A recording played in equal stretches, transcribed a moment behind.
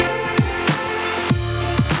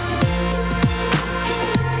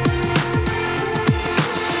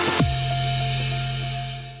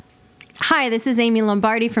Hi, this is Amy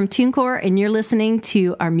Lombardi from TuneCore, and you're listening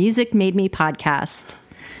to our Music Made Me podcast.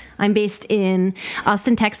 I'm based in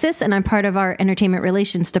Austin, Texas, and I'm part of our entertainment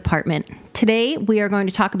relations department. Today, we are going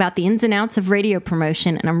to talk about the ins and outs of radio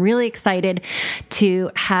promotion, and I'm really excited to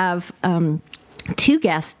have two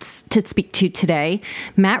guests to speak to today.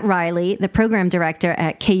 Matt Riley, the program director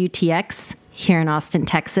at KUTX here in Austin,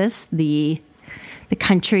 Texas, the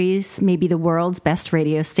country's, maybe the world's best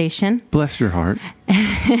radio station. Bless your heart.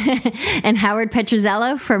 And Howard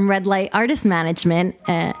Petrozello from Red Light Artist Management.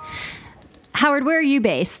 Howard, where are you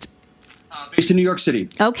based? Based in New York City.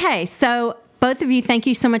 Okay, so both of you, thank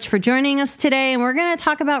you so much for joining us today. And we're going to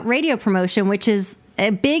talk about radio promotion, which is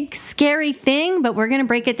a big, scary thing, but we're going to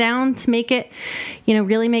break it down to make it,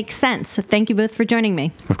 really make sense. So thank you both for joining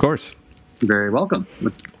me. Of course. You're very welcome.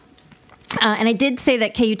 And I did say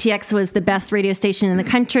that KUTX was the best radio station in the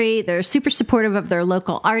country. They're super supportive of their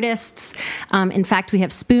local artists. In fact, we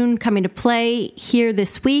have Spoon coming to play here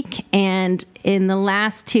this week. And in the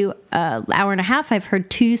last hour and a half, I've heard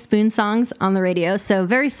 2 Spoon songs on the radio. So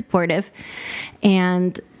very supportive.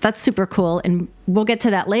 And that's super cool. And we'll get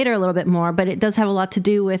to that later a little bit more. But it does have a lot to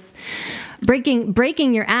do with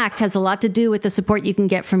breaking your act has a lot to do with the support you can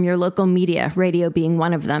get from your local media, radio being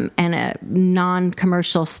one of them, and a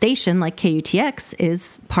non-commercial station like KUTX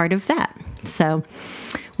is part of that. So,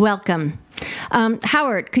 welcome.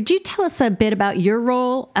 Howard, could you tell us a bit about your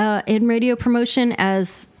role in radio promotion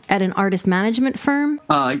at an artist management firm?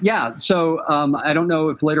 Yeah. So I don't know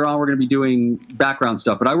if later on we're going to be doing background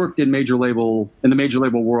stuff, but I worked in the major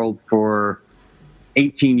label world for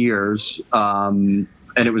 18 years.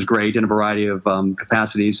 And it was great in a variety of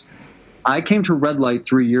capacities. I came to Red Light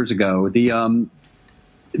 3 years ago. The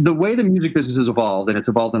way the music business has evolved, and it's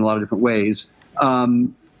evolved in a lot of different ways, a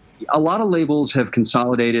lot of labels have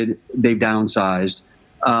consolidated, they've downsized.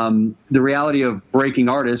 The reality of breaking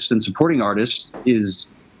artists and supporting artists is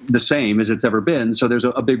the same as it's ever been, so there's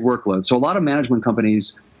a big workload. So a lot of management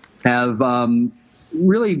companies have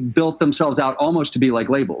really built themselves out almost to be like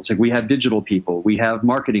labels. Like we have digital people, we have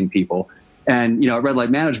marketing people. And, at Red Light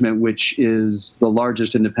Management, which is the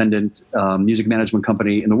largest independent music management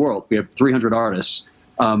company in the world, we have 300 artists.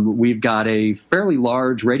 We've got a fairly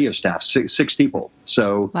large radio staff, six people.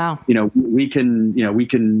 So, wow. We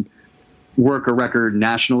can work a record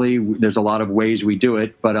nationally. There's a lot of ways we do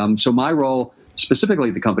it. But so my role specifically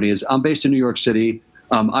at the company is I'm based in New York City.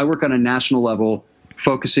 I work on a national level,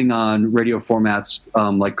 focusing on radio formats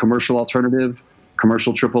like commercial alternative,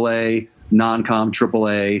 commercial AAA, non-com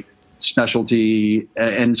AAA, specialty,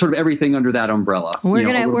 and sort of everything under that umbrella. We're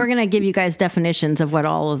gonna give you guys definitions of what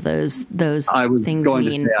all of those things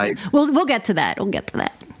mean. We'll get to that.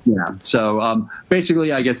 Yeah. So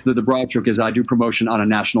basically, I guess the broad stroke is I do promotion on a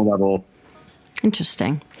national level.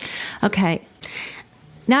 Interesting. Okay.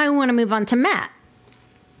 Now I want to move on to Matt.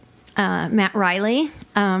 Matt Riley.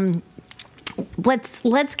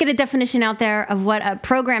 Let's get a definition out there of what a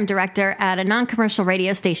program director at a non-commercial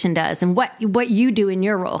radio station does, and what you do in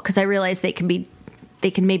your role, because I realize they can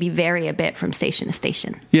maybe vary a bit from station to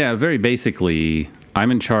station. Yeah, very basically,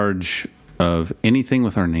 I'm in charge of anything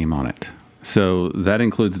with our name on it. So that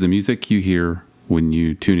includes the music you hear when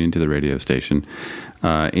you tune into the radio station,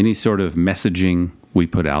 any sort of messaging we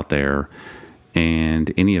put out there,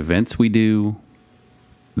 and any events we do.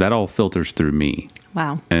 That all filters through me.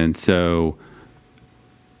 Wow. And so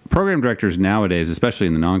program directors nowadays, especially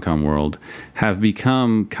in the non-com world, have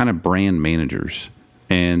become kind of brand managers.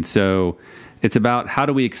 And so it's about how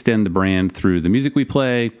do we extend the brand through the music we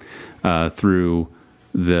play, through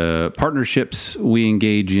the partnerships we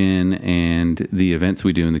engage in, and the events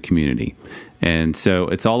we do in the community. And so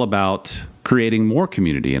it's all about creating more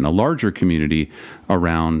community and a larger community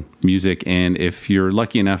around music. And if you're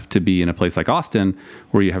lucky enough to be in a place like Austin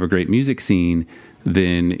where you have a great music scene,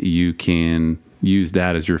 then you can use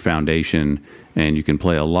that as your foundation, and you can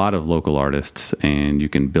play a lot of local artists, and you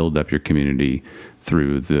can build up your community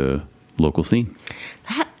through the local scene.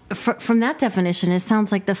 From that definition, it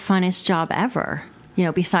sounds like the funnest job ever,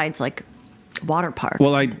 besides like water park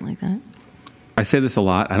or something like that. I say this a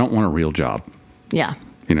lot. I don't want a real job. Yeah.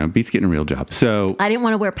 Beats getting a real job. So I didn't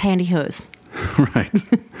want to wear pantyhose. Right.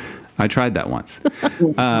 I tried that once.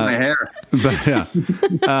 My hair.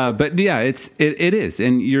 But yeah, it is.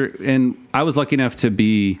 And I was lucky enough to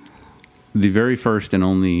be the very first and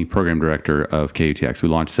only program director of KUTX. We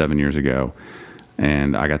launched 7 years ago,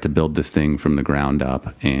 and I got to build this thing from the ground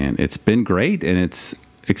up, and it's been great, and it's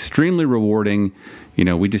extremely rewarding.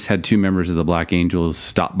 We just had 2 members of the Black Angels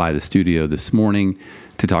stop by the studio this morning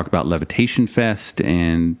to talk about Levitation Fest,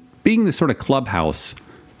 and being the sort of clubhouse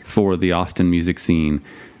for the Austin music scene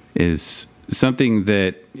is something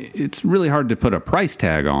that it's really hard to put a price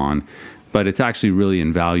tag on, but it's actually really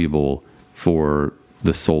invaluable for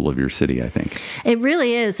the soul of your city, I think. It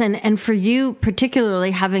really is. And for you, particularly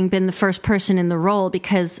having been the first person in the role,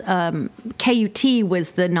 because KUT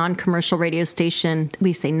was the non-commercial radio station,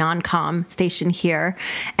 we say non-com station here,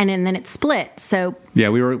 and then it split. So yeah,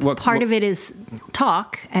 we were part of it is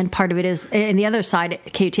talk, and part of it is, and the other side,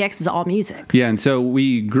 KUTX is all music. Yeah, and so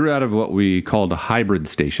we grew out of what we called a hybrid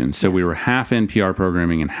station. So we were half NPR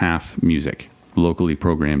programming and half music, locally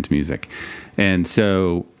programmed music. And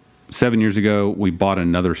so 7 years ago, we bought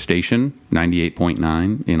another station,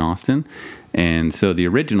 98.9 in Austin. And so the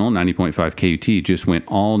original 90.5 KUT just went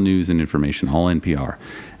all news and information, all NPR.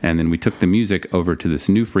 And then we took the music over to this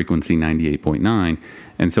new frequency, 98.9.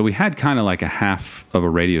 And so we had kind of like a half of a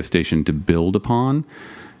radio station to build upon.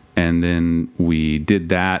 And then we did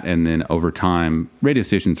that. And then over time, radio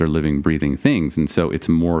stations are living, breathing things. And so it's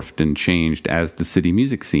morphed and changed as the city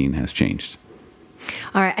music scene has changed.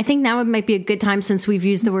 All right. I think now it might be a good time, since we've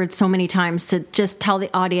used the word so many times, to just tell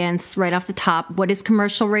the audience right off the top, what is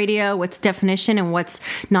commercial radio, what's definition, and what's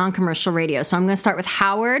non-commercial radio. So I'm going to start with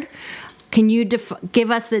Howard. Can you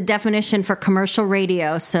give us the definition for commercial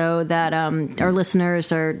radio so that our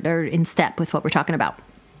listeners are in step with what we're talking about?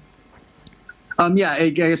 Yeah, I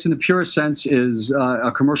guess in the purest sense is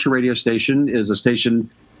a commercial radio station is a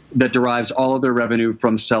station that derives all of their revenue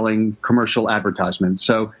from selling commercial advertisements.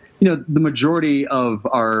 So, the majority of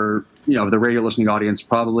our, the radio listening audience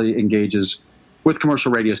probably engages with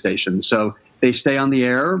commercial radio stations. So they stay on the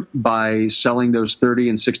air by selling those 30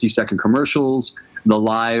 and 60-second commercials, the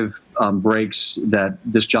live breaks that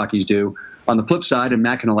disc jockeys do. On the flip side, and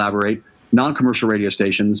Matt can elaborate, non-commercial radio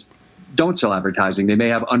stations don't sell advertising. They may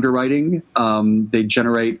have underwriting. They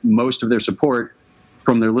generate most of their support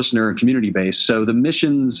from their listener and community base. So the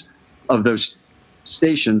missions of those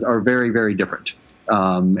stations are very, very different.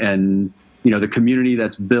 And the community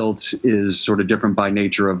that's built is sort of different by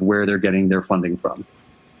nature of where they're getting their funding from.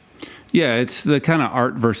 Yeah, it's the kind of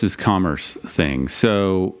art versus commerce thing.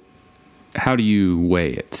 So how do you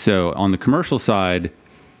weigh it? So on the commercial side,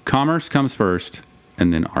 commerce comes first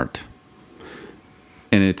and then art.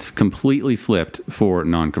 And it's completely flipped for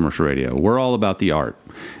non-commercial radio. We're all about the art.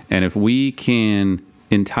 And if we can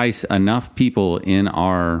entice enough people in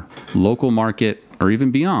our local market or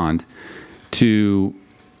even beyond to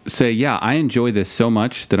say, yeah, I enjoy this so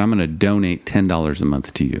much that I'm going to donate $10 a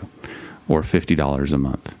month to you or $50 a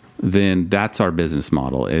month, then that's our business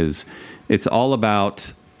model. It's all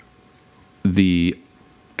about the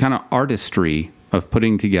kind of artistry of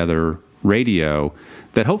putting together radio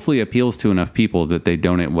that hopefully appeals to enough people that they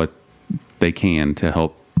donate what they can to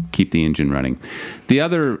help keep the engine running.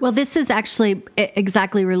 Well, this is actually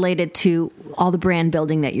exactly related to all the brand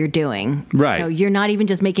building that you're doing. Right. So you're not even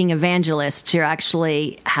just making evangelists, you're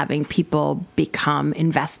actually having people become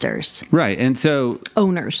investors. Right. And so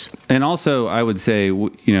owners. And also I would say,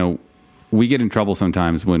 we get in trouble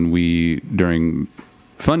sometimes when during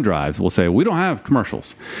fund drives, we'll say, we don't have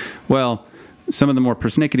commercials. Well, some of the more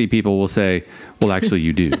persnickety people will say, well, actually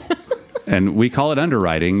you do. And we call it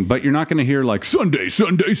underwriting, but you're not going to hear like Sunday.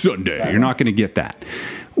 You're not going to get that.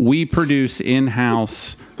 We produce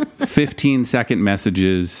in-house 15-second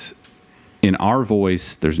messages in our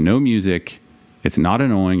voice. There's no music. It's not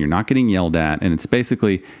annoying. You're not getting yelled at. And it's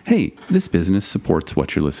basically, hey, this business supports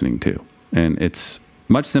what you're listening to. And it's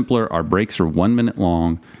much simpler. Our breaks are 1 minute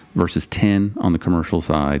long versus 10 on the commercial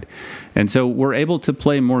side. And so we're able to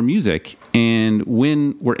play more music. And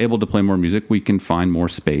when we're able to play more music, we can find more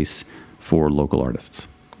space for local artists.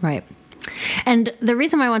 Right. And the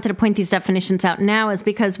reason why I wanted to point these definitions out now is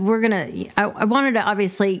because I wanted to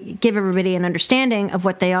obviously give everybody an understanding of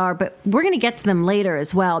what they are, but we're going to get to them later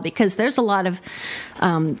as well, because there's a lot of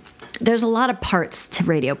parts to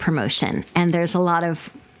radio promotion, and there's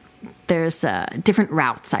different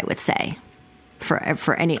routes, I would say,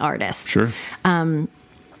 for any artist. Sure.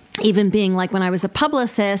 Even being like when I was a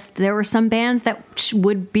publicist, there were some bands that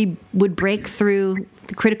would break through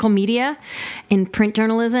the critical media in print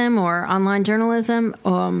journalism or online journalism.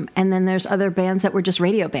 And then there's other bands that were just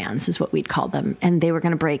radio bands is what we'd call them. And they were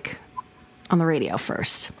going to break on the radio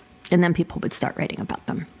first. And then people would start writing about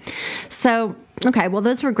them. So, okay, well,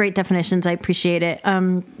 those were great definitions. I appreciate it.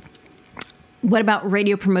 What about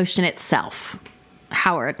radio promotion itself?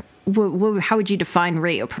 Howard, how would you define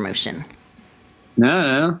radio promotion?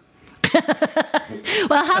 No.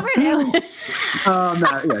 Well, Howard.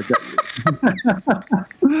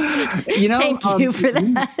 Thank you for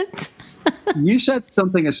that. You said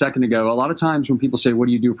something a second ago. A lot of times when people say, what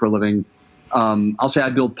do you do for a living? I'll say I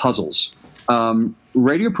build puzzles.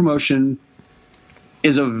 Radio promotion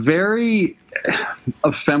is a very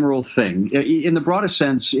ephemeral thing. In the broadest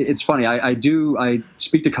sense, it's funny. I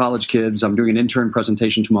speak to college kids. I'm doing an intern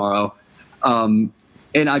presentation tomorrow. And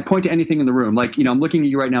I point to anything in the room. Like, I'm looking at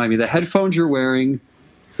you right now. I mean, the headphones you're wearing,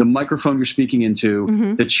 the microphone you're speaking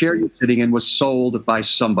into, the chair you're sitting in was sold by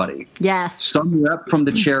somebody. Yes. Some rep from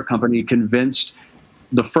the chair company convinced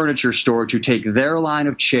the furniture store to take their line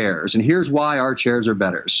of chairs. And here's why our chairs are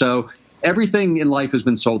better. So everything in life has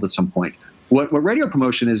been sold at some point. What radio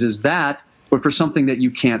promotion is that, but for something that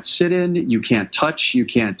you can't sit in, you can't touch, you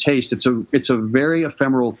can't taste. It's a very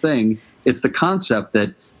ephemeral thing. It's the concept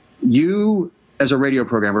that you, as a radio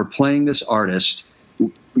programmer playing this artist,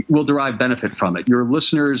 will derive benefit from it. Your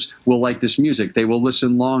listeners will like this music. They will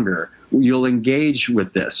listen longer. You'll engage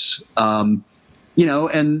with this. And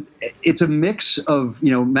it's a mix of,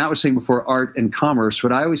 Matt was saying before, art and commerce.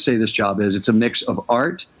 What I always say this job is, it's a mix of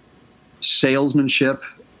art, salesmanship,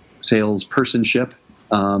 salespersonship,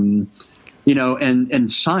 and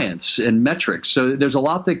science and metrics. So there's a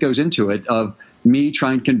lot that goes into it of me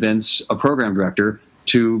trying to convince a program director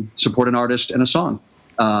to support an artist and a song.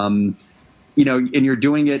 And you're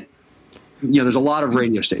doing it, there's a lot of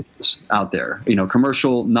radio stations out there,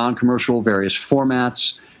 commercial, non-commercial, various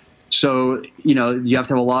formats. So, you have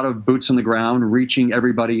to have a lot of boots on the ground, reaching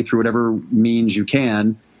everybody through whatever means you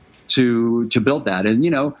can to build that.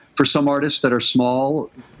 And, for some artists that are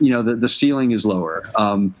small, the ceiling is lower.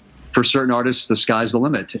 For certain artists, the sky's the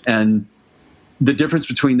limit. And the difference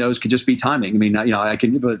between those could just be timing. I mean, I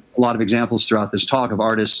can give a lot of examples throughout this talk of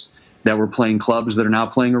artists that were playing clubs that are now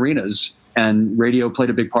playing arenas, and radio played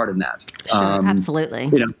a big part in that. Sure,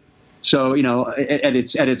 absolutely. So, at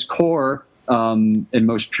its core, in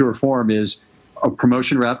most pure form, is a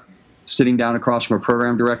promotion rep sitting down across from a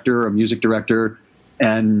program director, a music director,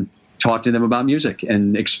 and talk to them about music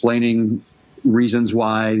and explaining reasons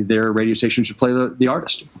why their radio station should play the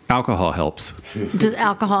artist. Alcohol helps. Does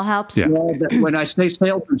alcohol helps? Yeah. Well, when I say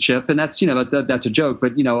salesmanship, and that's that's a joke,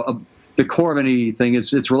 but the core of anything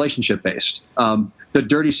is it's relationship based. The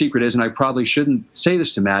dirty secret is, and I probably shouldn't say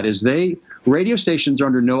this to Matt, is radio stations are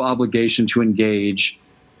under no obligation to engage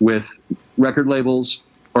with record labels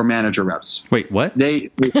or manager reps. Wait, what?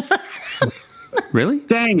 Really?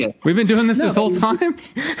 Dang it. We've been doing this whole time?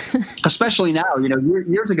 Especially now,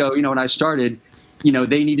 years ago, when I started,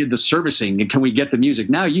 they needed the servicing. And can we get the music?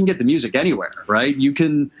 Now you can get the music anywhere, right? You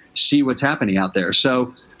can see what's happening out there.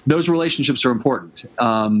 So those relationships are important.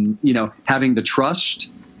 Having the trust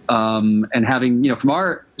and having, from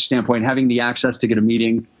our standpoint, having the access to get a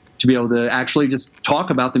meeting, to be able to actually just talk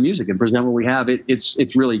about the music and present what we have,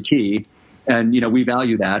 it's really key. And, we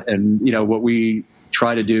value that. And, what we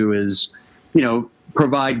try to do is,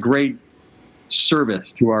 provide great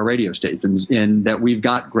service to our radio stations in that we've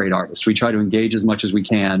got great artists. We try to engage as much as we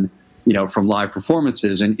can, from live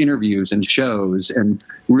performances and interviews and shows, and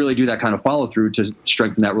really do that kind of follow through to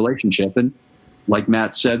strengthen that relationship. And like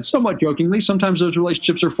Matt said, somewhat jokingly, sometimes those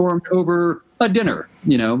relationships are formed over a dinner,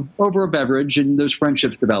 over a beverage, and those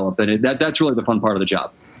friendships develop. And that's really the fun part of the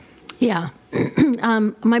job. Yeah.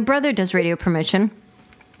 My brother does radio promotion.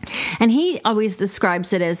 And he always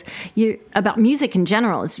describes it as about music in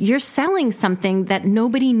general. You're selling something that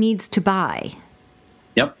nobody needs to buy.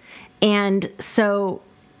 Yep. And so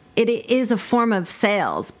it is a form of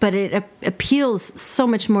sales, but it appeals so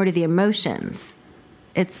much more to the emotions.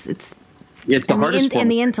 It's the hardest form. And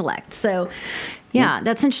the intellect. So, yeah,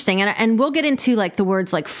 that's interesting. And we'll get into the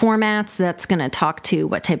words like formats. That's going to talk to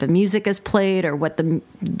what type of music is played or what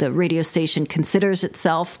the radio station considers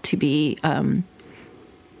itself to be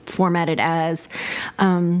formatted as.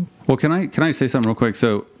 Well, can I say something real quick?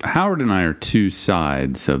 So Howard and I are two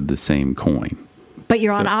sides of the same coin, but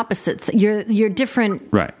you're on opposites. You're different,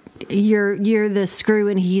 right? You're the screw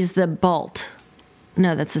and he's the bolt.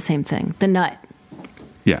 No, that's the same thing. The nut.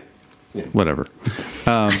 Yeah. Whatever.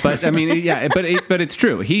 But I mean, yeah. But it's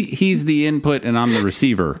true. He's the input and I'm the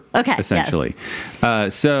receiver. Okay. Essentially.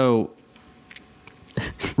 Yes. So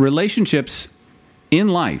relationships in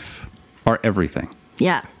life are everything.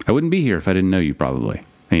 Yeah. I wouldn't be here if I didn't know you, probably,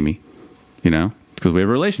 Amy. Because we have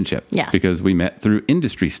a relationship. Yes. Because we met through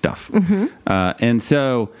industry stuff. Mm-hmm. And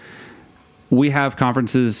so we have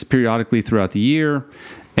conferences periodically throughout the year.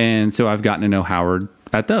 And so I've gotten to know Howard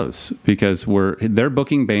at those because they're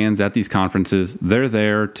booking bands at these conferences. They're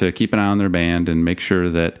there to keep an eye on their band and make sure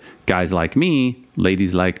that guys like me,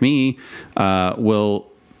 ladies like me, will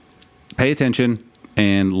pay attention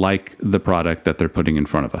and like the product that they're putting in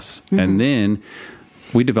front of us. Mm-hmm. And then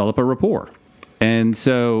we develop a rapport. And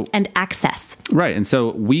access. Right. And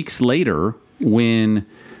so weeks later, when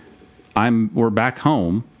we're back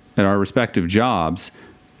home at our respective jobs,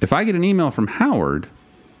 if I get an email from Howard,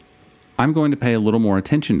 I'm going to pay a little more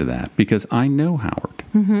attention to that because I know Howard.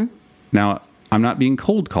 Mm-hmm. Now, I'm not being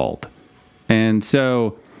cold called. And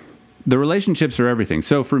so the relationships are everything.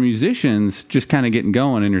 So for musicians, just kind of getting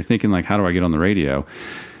going and you're thinking like, how do I get on the radio?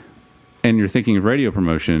 And you're thinking of radio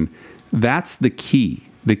promotion, that's the key.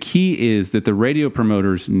 The key is that the radio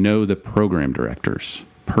promoters know the program directors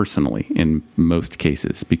personally in most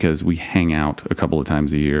cases because we hang out a couple of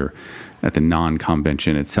times a year at the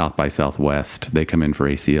non-convention at South by Southwest. They come in for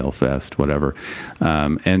ACL Fest, whatever.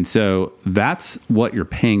 And so that's what you're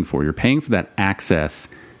paying for. You're paying for that access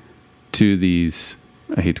to these,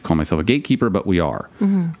 I hate to call myself a gatekeeper, but we are.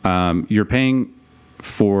 Mm-hmm. You're paying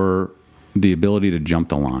for the ability to jump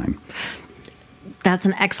the line. That's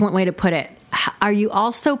an excellent way to put it. Are you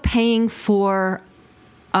also paying for,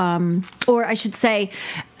 or I should say,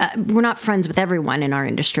 we're not friends with everyone in our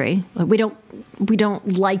industry. We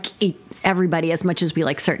don't like everybody as much as we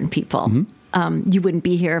like certain people. Mm-hmm. You wouldn't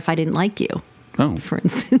be here if I didn't like you. Oh, for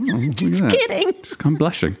instance. Just kidding. I'm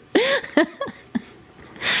blushing.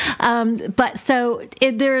 But so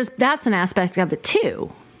that's an aspect of it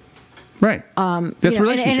too. Right. That's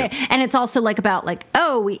relationships. And it's also like about like,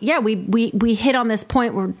 we hit on this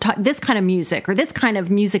point where this kind of music or this kind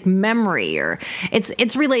of music memory or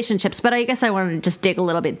it's relationships. But I guess I want to just dig a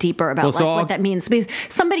little bit deeper about what that means. Because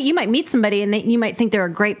you might meet somebody and you might think they're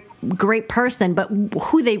a great person, but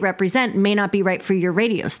who they represent may not be right for your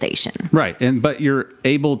radio station. Right. But you're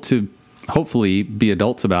able to hopefully be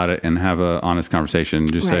adults about it and have an honest conversation.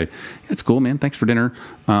 Just say, it's cool, man. Thanks for dinner.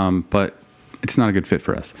 But it's not a good fit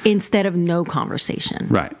for us. Instead of no conversation.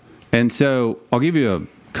 Right. And so I'll give you a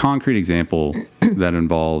concrete example that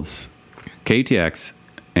involves KUTX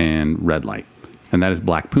and Red Light, and that is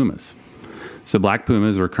Black Pumas. So Black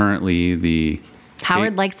Pumas are currently the...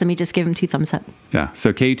 Howard likes them. He just gave him 2 thumbs up. Yeah.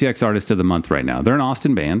 So KUTX Artist of the Month right now. They're an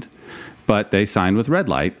Austin band, but they signed with Red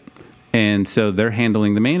Light. And so they're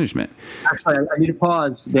handling the management. Actually, I need to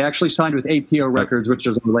pause. They actually signed with ATO Records, which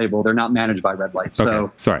is a label. They're not managed by Red Light. So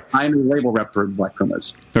okay, sorry. I'm the label rep for Black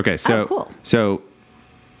Pumas. Okay, so cool. So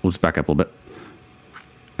we'll just back up a little bit.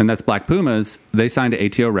 And that's Black Pumas. They signed to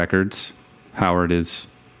ATO Records. Howard is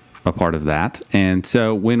a part of that. And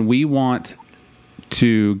so when we want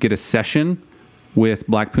to get a session with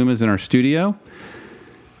Black Pumas in our studio,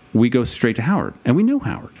 we go straight to Howard. And we know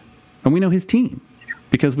Howard. And we know his team.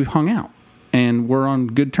 Because we've hung out and we're on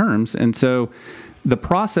good terms. And so the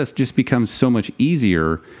process just becomes so much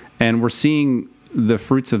easier. And we're seeing the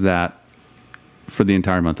fruits of that for the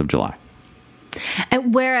entire month of July.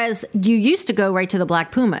 And whereas you used to go right to the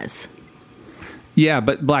Black Pumas. Yeah,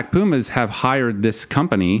 but Black Pumas have hired this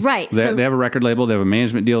company. Right. They have a record label. They have a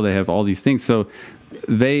management deal. They have all these things. So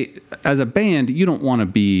they, as a band, you don't want to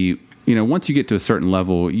be, once you get to a certain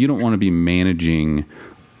level, you don't want to be managing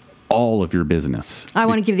all of your business. I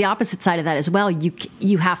want to give the opposite side of that as well.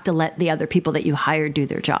 You have to let the other people that you hire do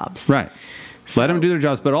their jobs. Right. So, let them do their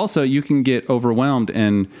jobs, but also you can get overwhelmed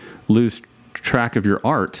and lose track of your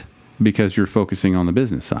art because you're focusing on the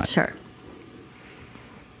business side. Sure.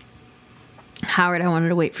 Howard, I wanted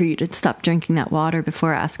to wait for you to stop drinking that water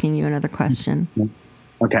before asking you another question.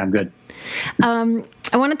 Okay, I'm good. I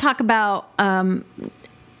want to talk about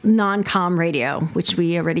non-com radio, which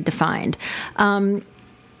we already defined.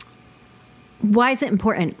 Why is it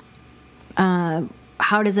important?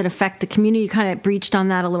 How does it affect the community? You kind of breached on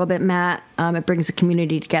that a little bit, Matt. It brings the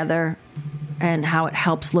community together and how it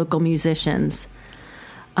helps local musicians.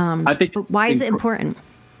 I think. Why is it important?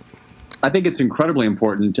 I think it's incredibly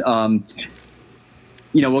important.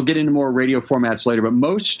 We'll get into more radio formats later, but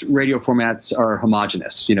most radio formats are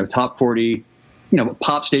homogenous. Top 40,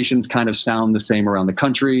 pop stations kind of sound the same around the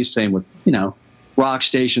country. Same with, rock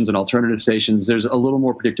stations and alternative stations. There's a little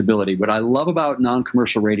more predictability. What I love about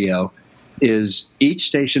non-commercial radio is each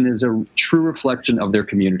station is a true reflection of their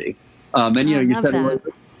community. And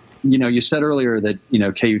you said earlier that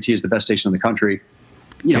KUT is the best station in the country.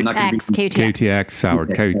 I'm not going to be KUTX, Howard,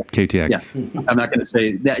 KUTX. Yeah, I'm not going to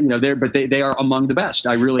say that. But they are among the best.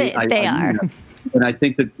 I really they are. And I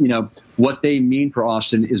think that what they mean for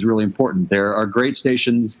Austin is really important. There are great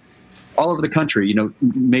stations all over the country,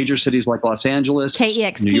 major cities like Los Angeles,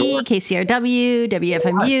 KEXP, New York, KCRW,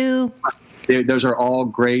 WFMU. Those are all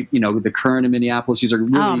great. The Current in Minneapolis, these are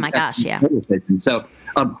really oh my gosh, yeah. Stations. So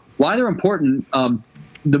why they're important,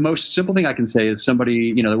 the most simple thing I can say is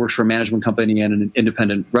somebody, that works for a management company and an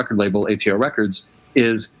independent record label, ATO Records,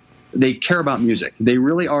 is they care about music. They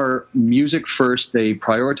really are music first. They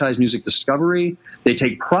prioritize music discovery. They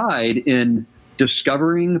take pride in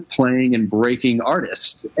discovering, playing, and breaking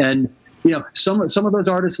artists. And some of those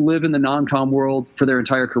artists live in the non-com world for their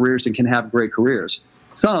entire careers and can have great careers.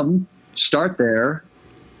 some start there.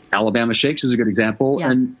 Alabama Shakes is a good example,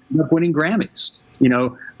 and end up winning Grammys.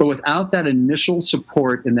 But without that initial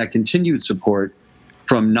support and that continued support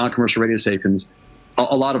from non-commercial radio stations,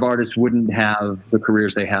 a lot of artists wouldn't have the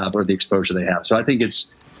careers they have or the exposure they have. So I think it's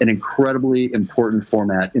an incredibly important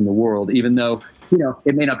format in the world, even though,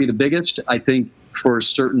 it may not be the biggest. I think for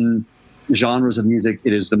certain genres of music,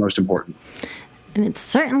 it is the most important. And it's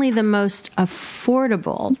certainly the most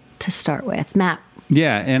affordable to start with. Matt?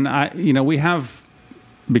 Yeah, and we have,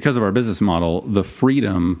 because of our business model, the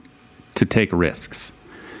freedom to take risks.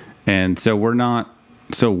 And so we're not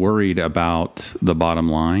so worried about the bottom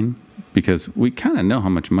line because we kind of know how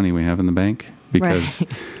much money we have in the bank because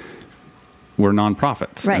we're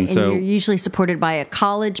nonprofits. Right, and so you're usually supported by a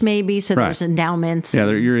college maybe, so there's endowments. Yeah,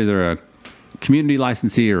 you're either a community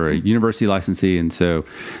licensee or a university licensee, and so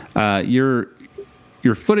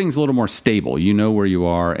your footing's a little more stable. You know where you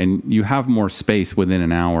are, and you have more space within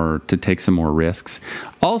an hour to take some more risks.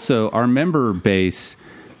 Also, our member base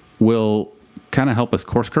will kind of help us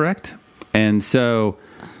course correct. And so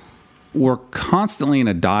we're constantly in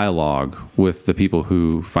a dialogue with the people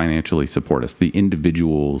who financially support us, the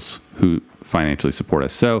individuals who financially support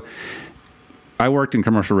us. So I worked in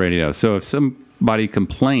commercial radio. So if somebody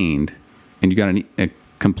complained and you got a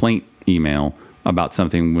complaint email about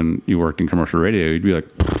something when you worked in commercial radio, you'd be like,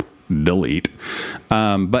 delete.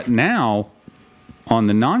 But now on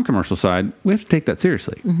the non-commercial side, we have to take that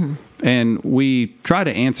seriously. Mm-hmm. And we try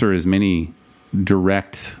to answer as many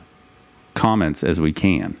direct comments as we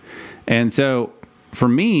can. And so for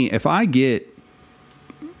me, if I get,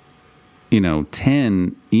 10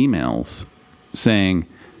 emails saying,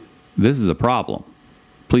 this is a problem,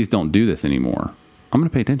 please don't do this anymore, I'm going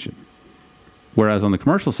to pay attention. Whereas on the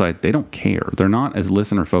commercial side, they don't care. They're not as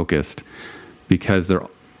listener focused because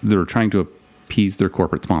they're trying to appease their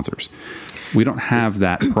corporate sponsors. We don't have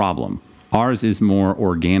that problem. Ours is more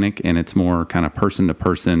organic and it's more kind of person to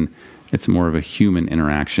person. It's more of a human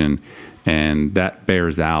interaction. And that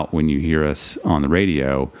bears out when you hear us on the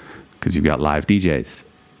radio because you've got live DJs.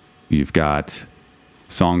 You've got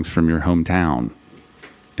songs from your hometown.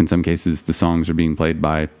 In some cases, the songs are being played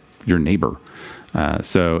by your neighbor.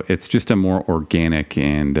 So it's just a more organic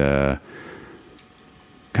and kind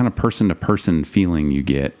of person-to-person feeling you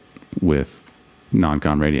get with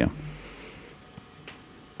non-con radio.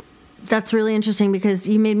 That's really interesting because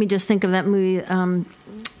you made me just think of that movie,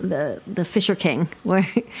 the Fisher King, where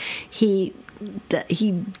he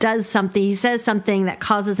does something, he says something that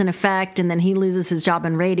causes an effect, and then he loses his job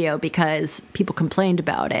in radio because people complained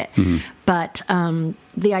about it. Mm-hmm. But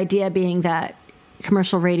the idea being that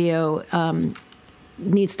commercial radio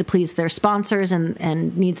needs to please their sponsors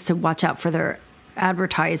and needs to watch out for their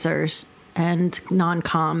advertisers, and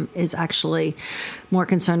non-com is actually more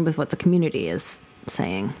concerned with what the community is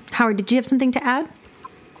saying. Howard, did you have something to add?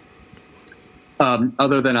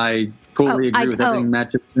 Other than I fully agree with everything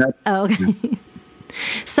Matt just said. Oh, okay.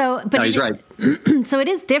 But he's right. So it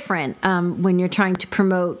is different when you're trying to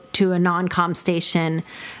promote to a non-com station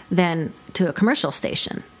than to a commercial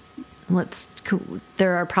station.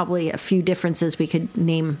 There are probably a few differences we could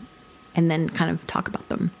name and then kind of talk about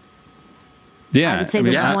them. Yeah. I would say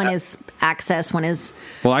one is access, one is...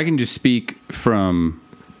 Well, I can just speak from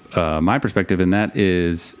my perspective, and that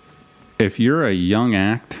is if you're a young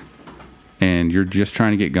act and you're just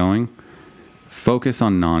trying to get going, focus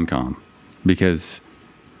on non-com because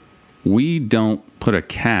we don't put a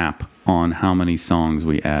cap on how many songs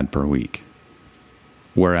we add per week.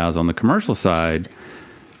 Whereas on the commercial side...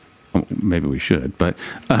 Maybe we should, but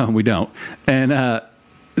we don't. And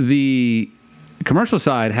the commercial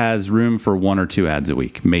side has room for 1 or 2 ads a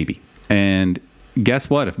week, maybe. And guess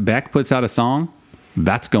what? If Beck puts out a song,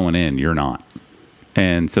 that's going in. You're not.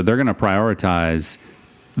 And so they're going to prioritize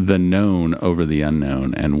the known over the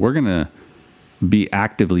unknown. And we're going to be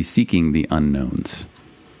actively seeking the unknowns.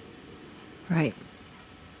 Right.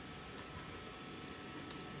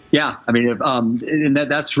 Yeah. I mean, and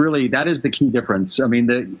that is the key difference. I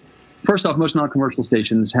mean, first off, most non-commercial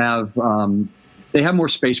stations have more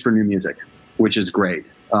space for new music, which is great.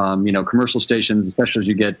 Commercial stations, especially as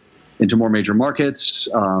you get into more major markets,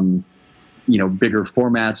 bigger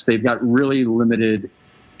formats, they've got really limited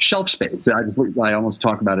shelf space. I almost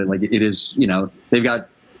talk about it like it is.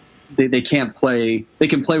 They can't play. They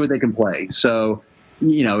can play what they can play. So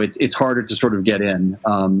it's harder to sort of get in.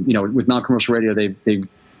 With non-commercial radio, they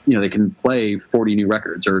can play 40 new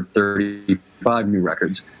records or 35 new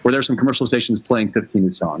records, where there's some commercial stations playing 15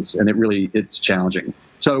 new songs, and it's challenging.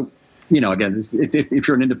 So, again, if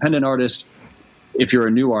you're an independent artist, if you're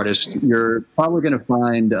a new artist, you're probably going to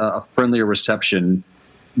find a friendlier reception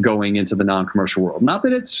going into the non-commercial world. Not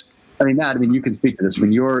that it's, Matt, you can speak to this.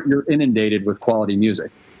 When you're inundated with quality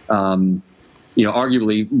music,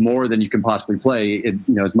 arguably more than you can possibly play,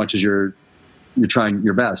 as much as you're trying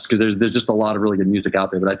your best, because there's just a lot of really good music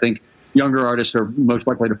out there. But I think younger artists are most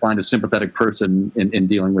likely to find a sympathetic person in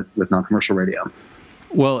dealing with non-commercial radio.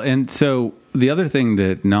 Well, and so the other thing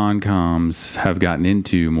that non-coms have gotten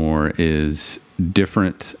into more is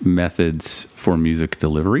different methods for music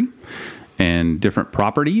delivery and different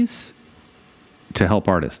properties to help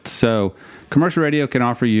artists. So commercial radio can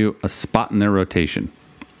offer you a spot in their rotation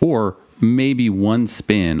or maybe one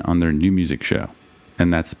spin on their new music show.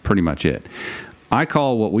 And that's pretty much it. I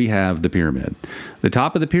call what we have the pyramid. The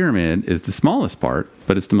top of the pyramid is the smallest part,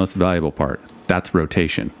 but it's the most valuable part. That's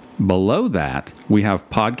rotation. Below that, we have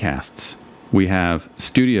podcasts. We have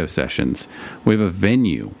studio sessions. We have a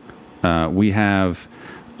venue. We have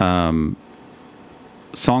Song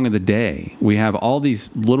of the Day. We have all these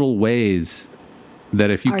little ways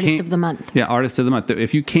that if you Artist of the Month. Yeah, Artist of the Month.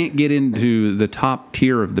 If you can't get into the top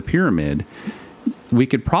tier of the pyramid, we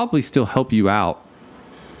could probably still help you out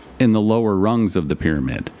in the lower rungs of the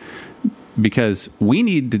pyramid, because we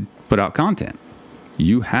need to put out content.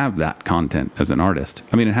 You have that content as an artist.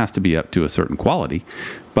 It has to be up to a certain quality,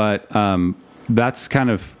 but that's kind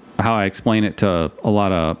of how I explain it to a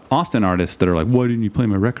lot of Austin artists that are like, why didn't you play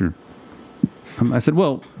my record? I said,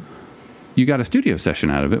 well, you got a studio session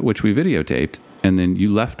out of it, which we videotaped, and then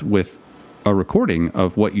you left with a recording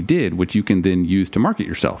of what you did, which you can then use to market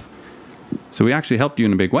yourself. So we actually helped you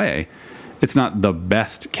in a big way. It's not the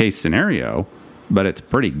best case scenario, but it's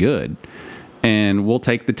pretty good. And we'll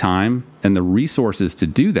take the time and the resources to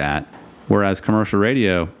do that, whereas commercial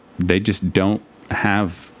radio, they just don't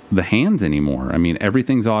have the hands anymore.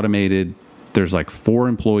 Everything's automated. There's like 4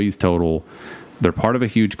 employees total. They're part of a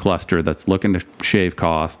huge cluster that's looking to shave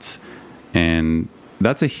costs. And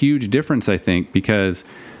that's a huge difference, I think, because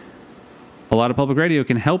a lot of public radio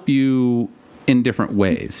can help you in different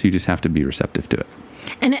ways. You just have to be receptive to it.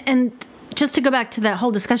 And just to go back to that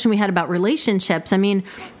whole discussion we had about relationships,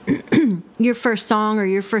 your first song or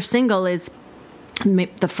your first single is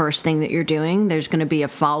the first thing that you're doing. There's going to be a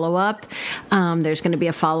follow-up. There's going to be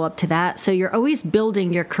a follow-up to that. So you're always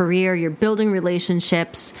building your career. You're building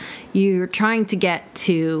relationships. You're trying to get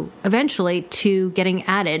to, eventually, to getting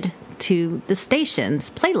added to the station's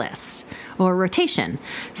playlists or rotation.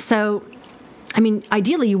 So,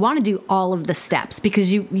 ideally, you want to do all of the steps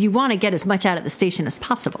because you want to get as much out of the station as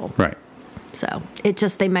possible. Right. So it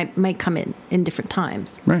just, they might come in different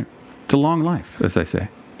times. Right. It's a long life, as I say.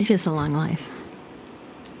 It is a long life.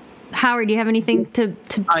 Howard, do you have anything to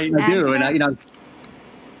I add do, to that? and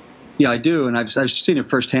I do, and I've seen it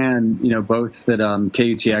firsthand. Both at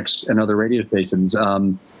KUTX and other radio stations.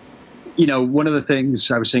 One of the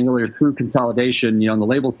things I was saying earlier, through consolidation, on the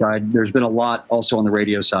label side, there's been a lot also on the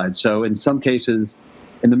radio side. So in some cases,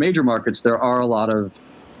 in the major markets, there are a lot of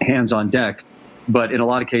hands on deck, but in a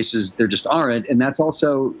lot of cases, there just aren't, and that's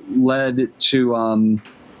also led to a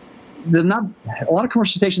lot of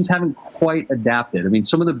commercial stations haven't quite adapted.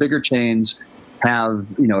 Some of the bigger chains have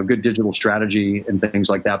a good digital strategy and things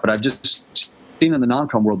like that, but I've just seen in the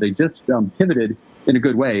non-com world, they just pivoted in a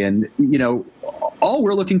good way. And all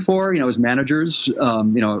we're looking for, as managers,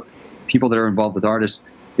 people that are involved with artists,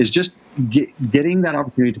 is just getting that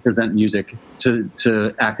opportunity to present music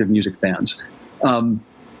to active music fans.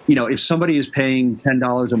 If somebody is paying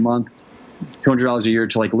 $10 a month, $200 a year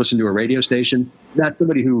to listen to a radio station, that's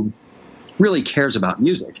somebody who really cares about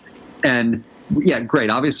music. And yeah, great.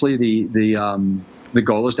 Obviously, the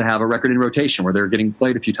goal is to have a record in rotation where they're getting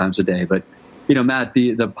played a few times a day. But Matt,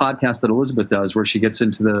 the podcast that Elizabeth does, where she gets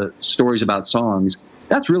into the stories about songs,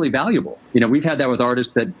 that's really valuable. We've had that with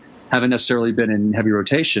artists that haven't necessarily been in heavy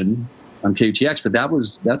rotation on KUTX, but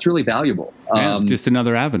that's really valuable. It's just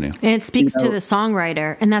another avenue. And it speaks to the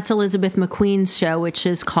songwriter, and that's Elizabeth McQueen's show, which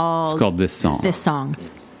is called This Song. This Song.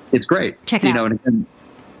 It's great. Check it out. And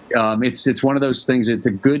it's one of those things. It's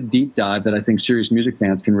a good deep dive that I think serious music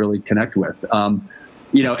fans can really connect with.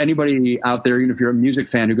 Anybody out there, even if you're a music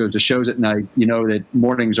fan who goes to shows at night, that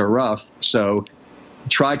mornings are rough. So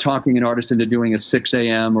try talking an artist into doing a 6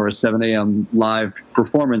 a.m. or a 7 a.m. live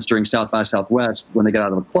performance during South by Southwest when they get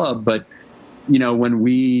out of the club. But, when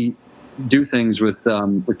we do things with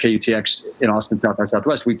KUTX in Austin, South by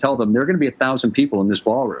Southwest, we tell them there are going to be 1,000 people in this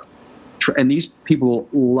ballroom. And these people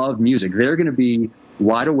love music. They're going to be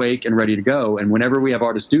wide awake and ready to go. And whenever we have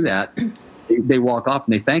artists do that, they walk off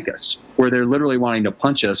and they thank us, or they're literally wanting to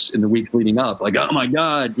punch us in the weeks leading up. Like, oh my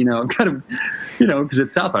God, because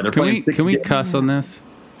it's South by. They're playing 6 Can we games. cuss on this?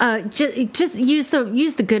 Just use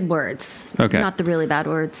the good words. Okay. Not the really bad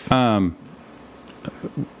words.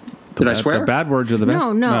 Did I swear? The bad words are the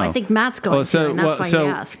best. No. I think Matt's going to, and that's why he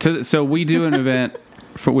asked. So we do an event.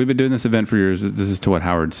 We've been doing this event for years. This is to what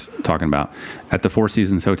Howard's talking about. At the Four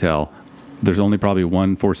Seasons Hotel, there's only probably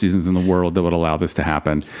one Four Seasons in the world that would allow this to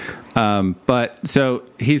happen. But so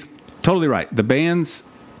he's totally right. The bands,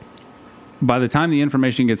 by the time the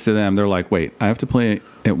information gets to them, they're like, wait, I have to play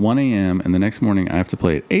at 1 a.m. and the next morning I have to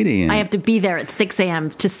play at 8 a.m. I have to be there at 6 a.m.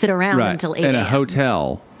 to sit around until 8 a.m. in a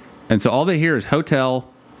hotel. And so all they hear is hotel,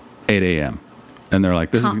 8 a.m. And they're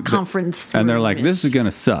like, this is conference. And they're like, this is going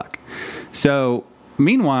to suck. So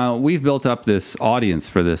meanwhile, we've built up this audience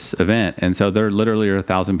for this event. And so there literally are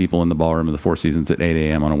 1,000 people in the ballroom of the Four Seasons at 8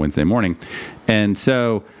 a.m. on a Wednesday morning. And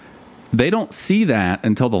so they don't see that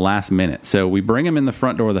until the last minute. So we bring them in the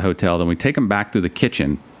front door of the hotel, then we take them back to the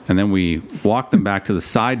kitchen, and then we walk them back to the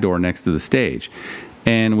side door next to the stage.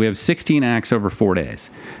 And we have 16 acts over 4 days.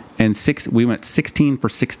 And we went 16 for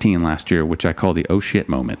 16 last year, which I call the oh shit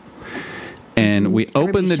moment. And we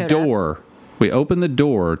opened the door. We opened the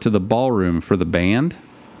door to the ballroom for the band,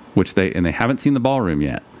 they haven't seen the ballroom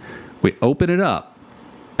yet. We open it up.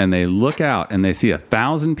 And they look out and they see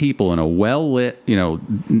 1,000 people in a well-lit,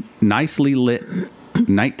 nicely lit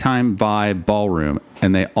nighttime vibe ballroom.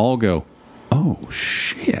 And they all go, oh,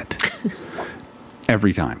 shit.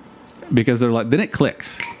 Every time. Because they're like, then it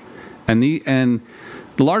clicks. And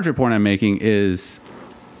the larger point I'm making is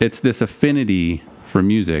it's this affinity for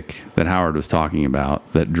music that Howard was talking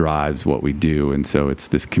about that drives what we do. And so it's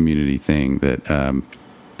this community thing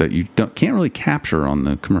that you can't really capture on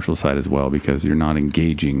the commercial side as well because you're not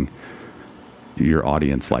engaging your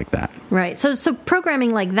audience like that. Right. So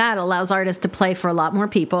programming like that allows artists to play for a lot more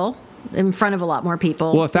people, in front of a lot more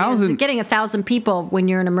people. Well, getting 1,000 people when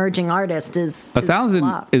you're an emerging artist is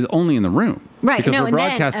 1,000 is only in the room. Right. Because we're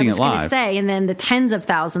broadcasting it live. And then the tens of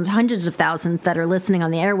thousands, hundreds of thousands that are listening on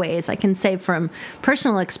the airways, I can say from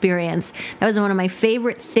personal experience, that was one of my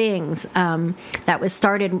favorite things that was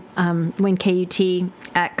started when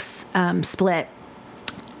KUTX split.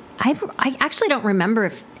 I actually don't remember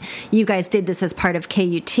if you guys did this as part of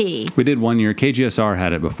KUT. We did 1 year. KGSR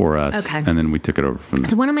had it before us, okay. And then we took it over from them.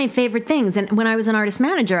 It's one of my favorite things. And when I was an artist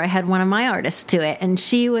manager, I had one of my artists to it, and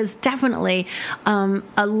she was definitely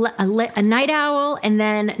a night owl and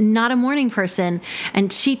then not a morning person.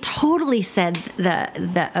 And she totally said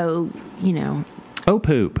oh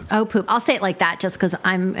poop. Oh poop. I'll say it like that just because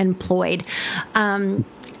I'm employed.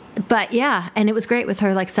 But yeah, and it was great with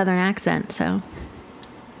her Southern accent. So.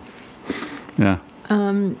 Yeah.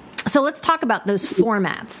 So let's talk about those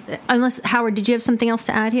formats. Unless, Howard, did you have something else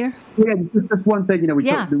to add here? Yeah, just one thing.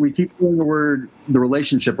 We keep throwing the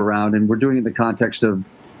relationship around, and we're doing it in the context of,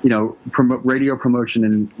 radio promotion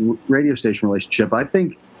and radio station relationship. I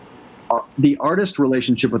think the artist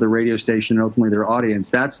relationship with the radio station and ultimately their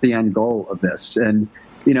audience, that's the end goal of this. And,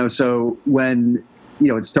 so when,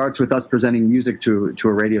 it starts with us presenting music to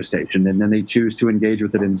a radio station, and then they choose to engage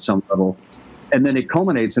with it in some level. And then it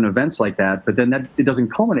culminates in events like that, but then it doesn't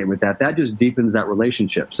culminate with that. That just deepens that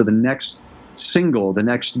relationship. So the next single, the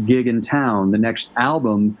next gig in town, the next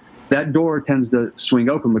album, that door tends to swing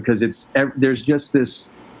open because there's just this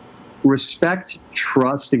respect,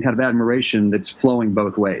 trust, and kind of admiration that's flowing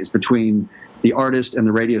both ways between the artist and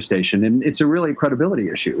the radio station. And it's a really credibility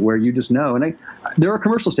issue where you just know. And there are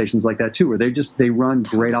commercial stations like that too, where they run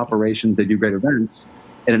great operations, they do great events,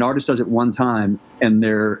 and an artist does it one time and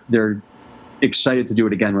they're excited to do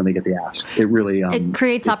it again when they get the ask. It really it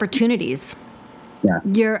creates opportunities.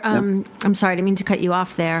 Yeah. I'm sorry, I didn't mean to cut you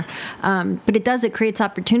off there. But it creates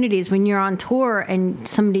opportunities when you're on tour and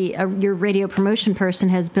your radio promotion person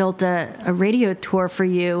has built a radio tour for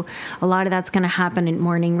you. A lot of that's going to happen in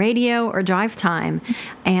morning radio or drive time.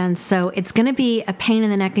 And so it's going to be a pain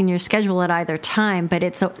in the neck in your schedule at either time, but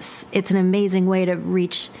it's an amazing way to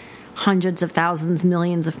reach hundreds of thousands,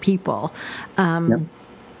 millions of people.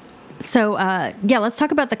 So, let's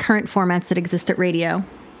talk about the current formats that exist at radio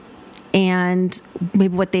and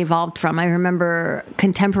maybe what they evolved from. I remember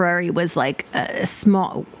Contemporary was had a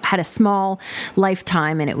small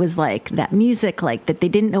lifetime, and it was that music, that they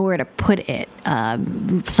didn't know where to put it.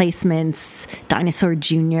 Replacements, Dinosaur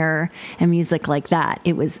Jr., and music like that.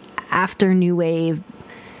 It was after New Wave,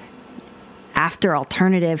 after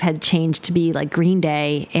alternative had changed to be Green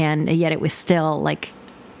Day, and yet it was still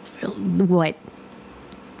what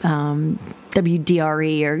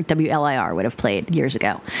WDRE or WLIR would have played years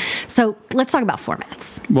ago. So let's talk about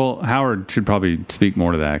formats. Well, Howard should probably speak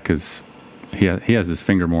more to that because he has his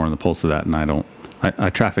finger more on the pulse of that, and I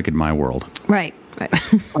traffic in my world. Right.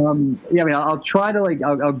 I'll try to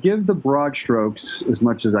I'll give the broad strokes as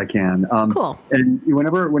much as I can. Cool. And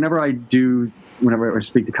whenever I do whenever I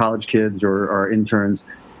speak to college kids or interns,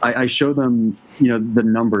 I show them, the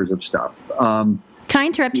numbers of stuff. Can I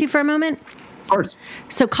interrupt you for a moment? Of course.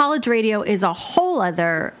 So college radio is a whole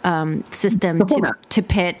other system to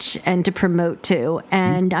pitch and to promote to.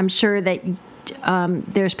 And I'm sure that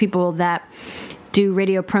there's people that do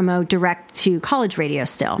radio promo direct to college radio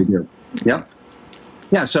still. Yep.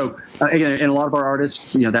 Yeah. So again, and a lot of our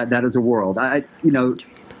artists, that is a world.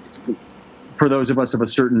 For those of us of a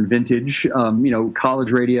certain vintage,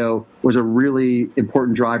 college radio was a really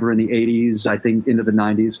important driver in the 80s, I think into the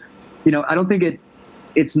 90s. I don't think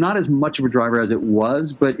it's not as much of a driver as it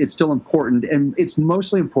was, but it's still important. And it's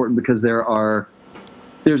mostly important because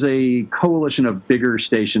there's a coalition of bigger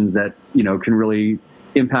stations that, can really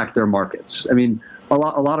impact their markets. I mean, a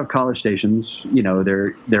lot of college stations,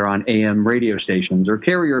 they're on AM radio stations or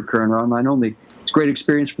carrier current or online only. It's a great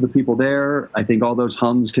experience for the people there. I think all those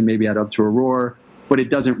hums can maybe add up to a roar, but it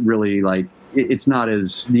doesn't really it's not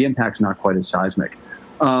the impact's not quite as seismic.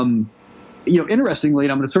 Interestingly,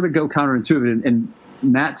 and I'm going to sort of go counterintuitive and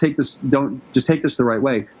Matt, take this the right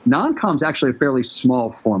way. Non-com's actually a fairly small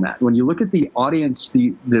format. When you look at the audience,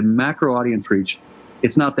 the macro audience reach,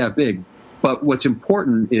 it's not that big. But what's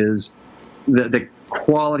important is the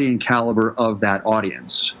quality and caliber of that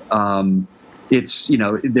audience. It's,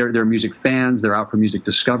 they're music fans, they're out for music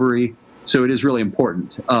discovery. So it is really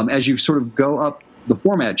important. As you sort of go up the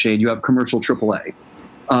format chain, you have commercial AAA.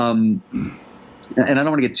 And I don't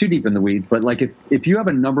want to get too deep in the weeds, but if you have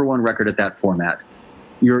a number one record at that format,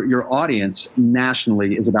 your audience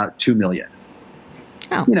nationally is about 2 million.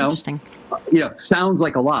 Oh, interesting. Sounds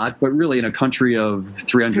like a lot, but really in a country of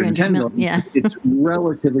 310 million, it's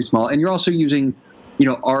relatively small. And you're also using,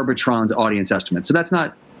 Arbitron's audience estimates. So that's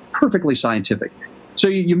not perfectly scientific. So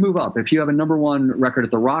you move up. If you have a number one record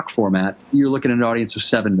at the rock format, you're looking at an audience of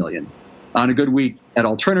 7 million. On a good week at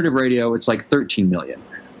alternative radio, it's like 13 million.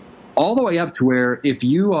 All the way up to where if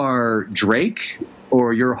you are Drake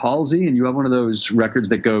or you're Halsey and you have one of those records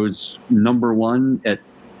that goes number one at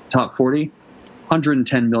top 40,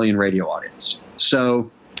 110 million radio audience. So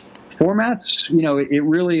formats, it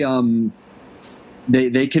really,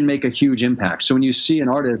 they can make a huge impact. So when you see an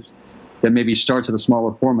artist that maybe starts at a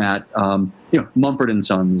smaller format, Mumford &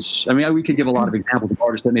 Sons. I mean, we could give a lot of examples of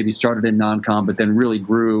artists that maybe started in non-com, but then really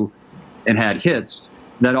grew and had hits.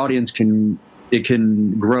 That audience can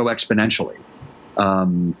grow exponentially.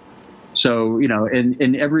 So,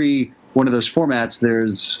 in every one of those formats,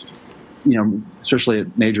 there's, especially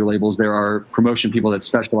at major labels, there are promotion people that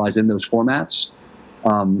specialize in those formats.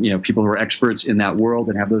 People who are experts in that world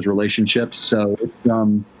and have those relationships. So it's,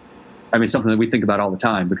 something that we think about all the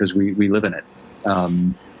time because we live in it.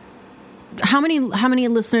 How many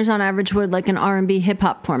listeners on average would an R&B hip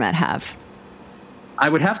hop format have? I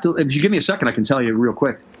would have to, if you give me a second, I can tell you real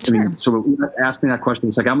quick. Sure. So ask me that question.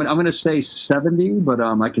 It's I'm going to say 70, but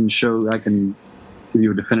I can give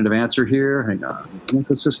you a definitive answer here. Hang on.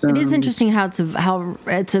 Ecosystem. It is interesting how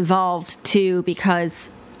it's evolved too, because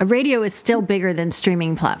a radio is still bigger than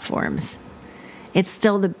streaming platforms. It's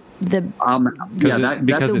still because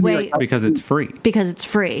it's free. Because it's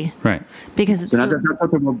free. Right. Because it's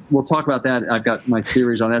we'll talk about that. I've got my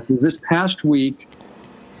theories on that. This past week,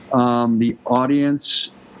 the audience,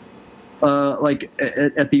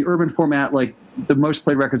 at the urban format, the most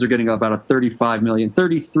played records are getting about a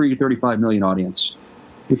 33 to 35 million audience,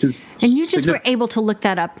 which is. And you just were able to look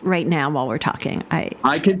that up right now while we're talking.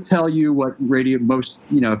 I can tell you what radio most,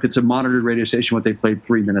 if it's a monitored radio station, what they played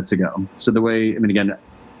 3 minutes ago. So the way, again,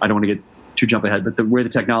 I don't want to get too jump ahead, but the way the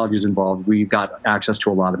technology is involved, we've got access to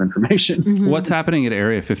a lot of information. Mm-hmm. What's happening at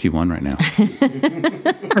Area 51 right now?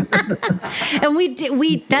 And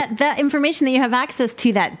that information that you have access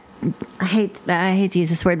to, that I hate to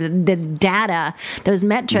use this word, but the data, those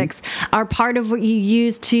metrics are part of what you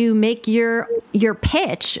use to make your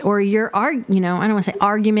pitch or your I don't want to say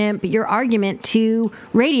argument, but your argument to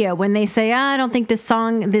radio when they say, I don't think this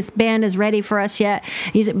band is ready for us yet.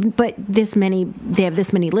 But they have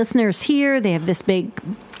this many listeners here, they have this big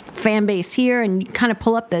fan base here, and you kind of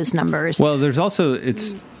pull up those numbers. Well, there's also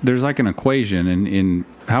there's an equation, and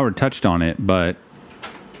Howard touched on it, but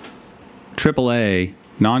AAA.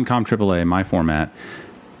 Non-com AAA, my format,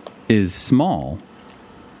 is small,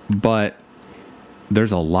 but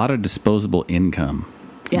there's a lot of disposable income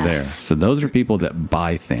there. So those are people that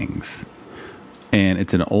buy things. And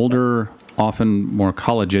it's an older, often more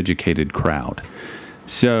college-educated crowd.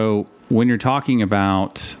 So when you're talking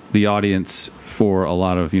about the audience for a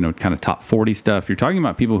lot of, kind of top 40 stuff, you're talking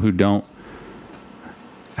about people who don't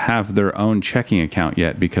have their own checking account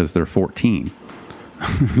yet because they're 14.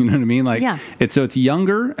 You know what I mean? It's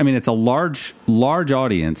younger. It's a large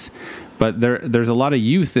audience, but there's a lot of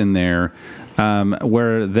youth in there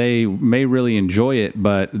where they may really enjoy it,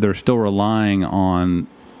 but they're still relying on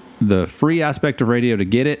the free aspect of radio to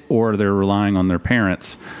get it, or they're relying on their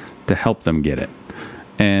parents to help them get it.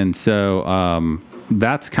 And so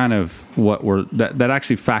that's kind of what that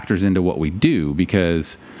actually factors into what we do,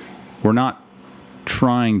 because we're not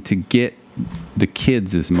trying to get the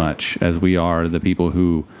kids as much as we are the people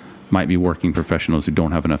who might be working professionals who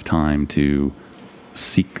don't have enough time to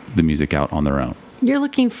seek the music out on their own. You're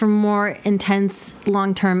looking for more intense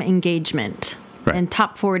long-term engagement. Right. And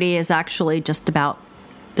Top 40 is actually just about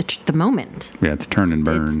the moment. Yeah, it's turn and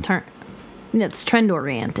burn. It's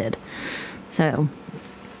trend-oriented. So,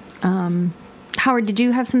 Howard, did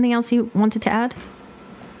you have something else you wanted to add?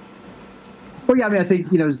 Well, yeah, I mean, I think,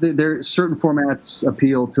 there are certain formats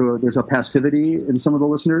appeal to, there's a passivity in some of the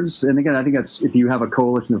listeners. And again, I think that's, if you have a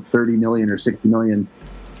coalition of 30 million or 60 million,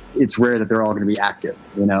 it's rare that they're all going to be active,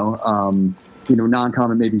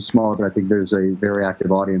 non-common may be smaller, but I think there's a very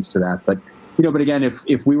active audience to that. But, but again,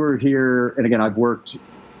 if we were here, and again, I've worked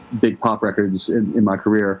big pop records in my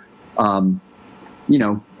career, I've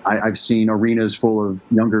seen arenas full of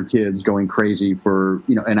younger kids going crazy for,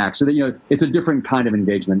 an act. So that, it's a different kind of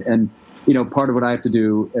engagement. And, part of what I have to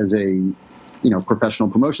do as a, professional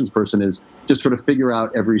promotions person is just sort of figure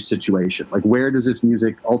out every situation. Like, where does this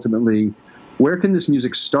music ultimately, where can this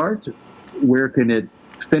music start? Where can it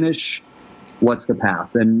finish? What's the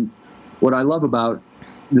path? And what I love about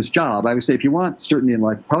this job, I would say, if you want certainty in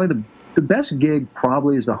life, probably the best gig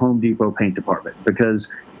probably is the Home Depot paint department, because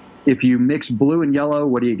if you mix blue and yellow,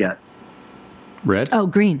 what do you get? Red? Oh,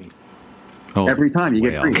 green. Oh, every time you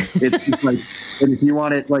get green. It's like, and if you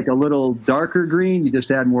want it like a little darker green, you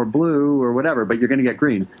just add more blue or whatever, but you're going to get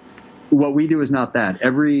green. What we do is not that.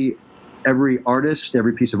 Every artist,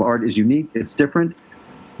 every piece of art is unique. It's different.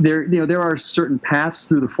 There are certain paths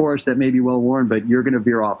through the forest that may be well worn, but you're going to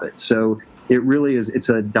veer off it. So it really is. It's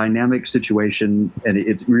a dynamic situation, and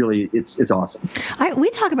it's awesome. We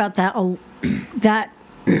talk about that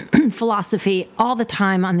philosophy all the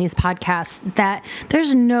time on these podcasts, that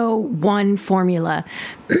there's no one formula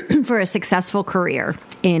for a successful career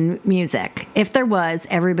in music. If there was,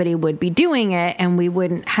 everybody would be doing it, and we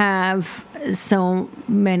wouldn't have so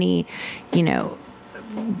many,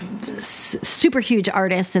 super huge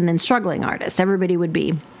artists and then struggling artists. Everybody would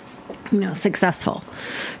be, successful.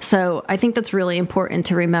 So I think that's really important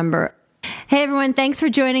to remember. Hey, everyone. Thanks for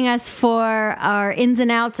joining us for our Ins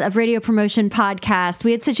and Outs of Radio Promotion podcast.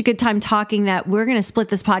 We had such a good time talking that we're going to split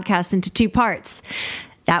this podcast into 2 parts.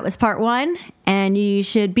 That was part 1, and you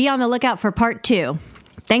should be on the lookout for part 2.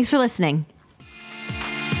 Thanks for listening.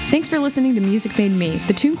 Thanks for listening to Music Made Me,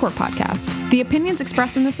 the TuneCore podcast. The opinions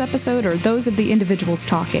expressed in this episode are those of the individuals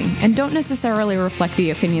talking and don't necessarily reflect the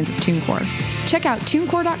opinions of TuneCore. Check out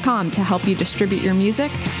TuneCore.com to help you distribute your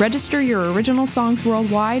music, register your original songs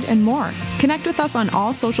worldwide, and more. Connect with us on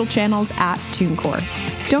all social channels at TuneCore.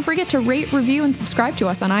 Don't forget to rate, review, and subscribe to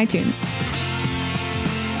us on iTunes.